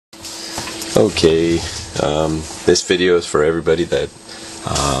Okay, this video is for everybody that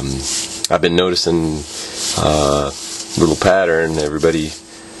I've been noticing little pattern. Everybody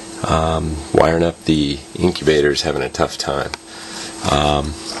wiring up the incubators having a tough time.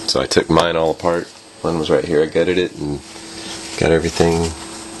 So I took mine all apart. One was right here. I gutted it and got everything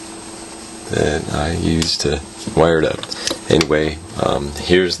that I used to wire it up. Anyway,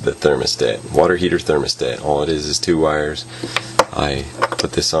 here's the thermostat, water heater thermostat. All it is 2 wires. I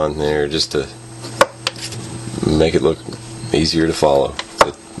put this on there just to make it look easier to follow.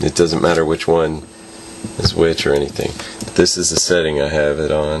 It doesn't matter which one is which or anything. But this is the setting I have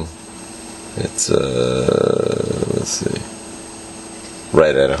it on. It's let's see,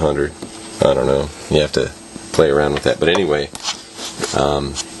 right at 100. I don't know. You have to play around with that. But anyway,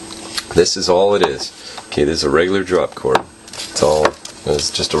 this is all it is. Okay, this is a regular drop cord. It's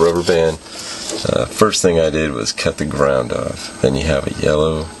just a rubber band. First thing I did was cut the ground off. Then you have a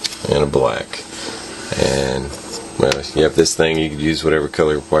yellow and a black. And well, you have this thing. You can use whatever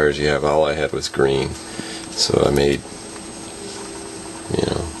color wires you have. All I had was green, so I made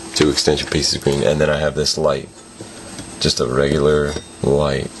 2 extension pieces of green. And then I have this light, just a regular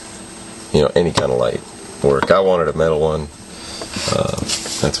light. Any kind of light work. I wanted a metal one.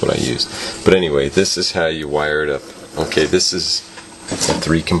 That's what I used. But anyway, this is how you wire it up. Okay, this is the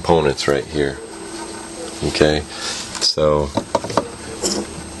 3 components right here. Okay, so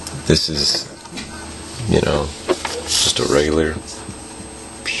this is just a regular.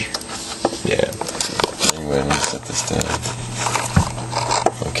 Yeah. Anyway, let me set this down.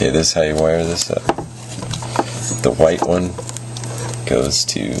 Okay, this is how you wire this up. The white one goes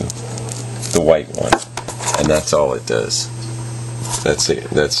to the white one, and that's all it does. That's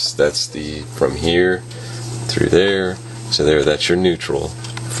it. That's the from here through there to there. That's your neutral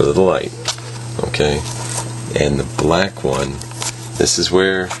for the light. Okay, and the black one. This is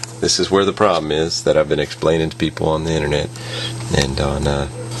where the problem is that I've been explaining to people on the internet and on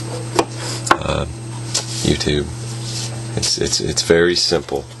YouTube. It's very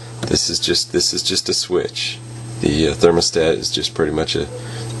simple. This is just a switch. The thermostat is just pretty much a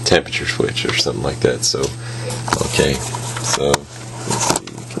temperature switch or something like that. So okay, so let's see,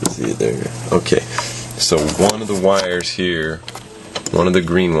 you can see it there. Okay, so one of the wires here, one of the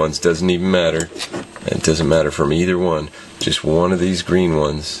green ones, doesn't even matter. It doesn't matter from either one. Just one of these green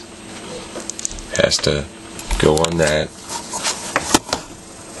ones has to go on that.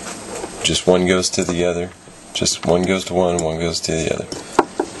 Just one goes to the other. Just one goes to one, one goes to the other.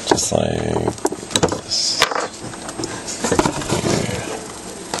 Just like this. Here.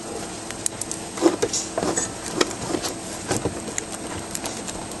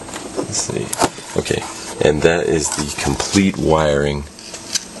 Let's see. Okay, and that is the complete wiring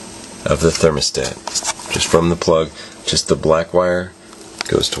of the thermostat. Just from the plug, just the black wire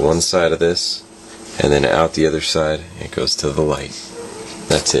goes to one side of this, and then out the other side it goes to the light.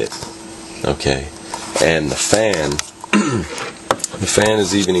 That's it. Okay, and the fan, the fan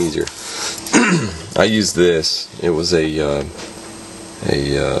is even easier. I used this. It was like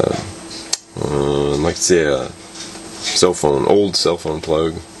to say a cell phone, old cell phone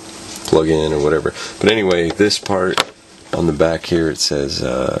plug in or whatever. But anyway, this part on the back here, it says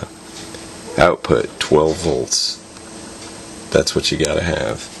output 12 volts. That's what you gotta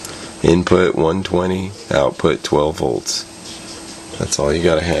have. Input 120, output 12 volts. That's all you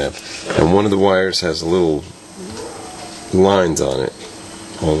gotta have. And one of the wires has little lines on it,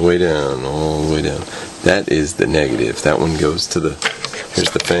 all the way down, all the way down. That is the negative. That one goes to the,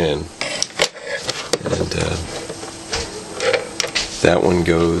 here's the fan, and that one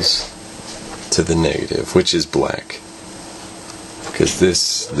goes to the negative, which is black. Because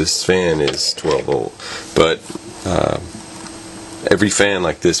this fan is 12 volt, but every fan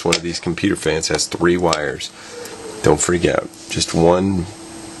like this, one of these computer fans, has 3 wires. Don't freak out. Just one.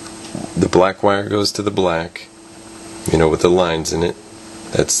 The black wire goes to the black, with the lines in it.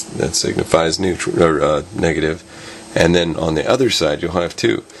 That signifies neutral or negative. And then on the other side, you'll have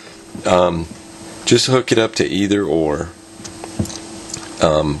 2. Just hook it up to either or.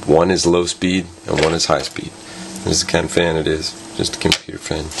 One is low speed and one is high speed. This is the kind of fan it is. Just a computer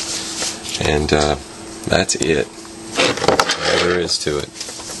fan. And that's it. That's all there is to it.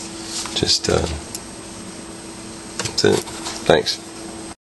 Just that's it. Thanks.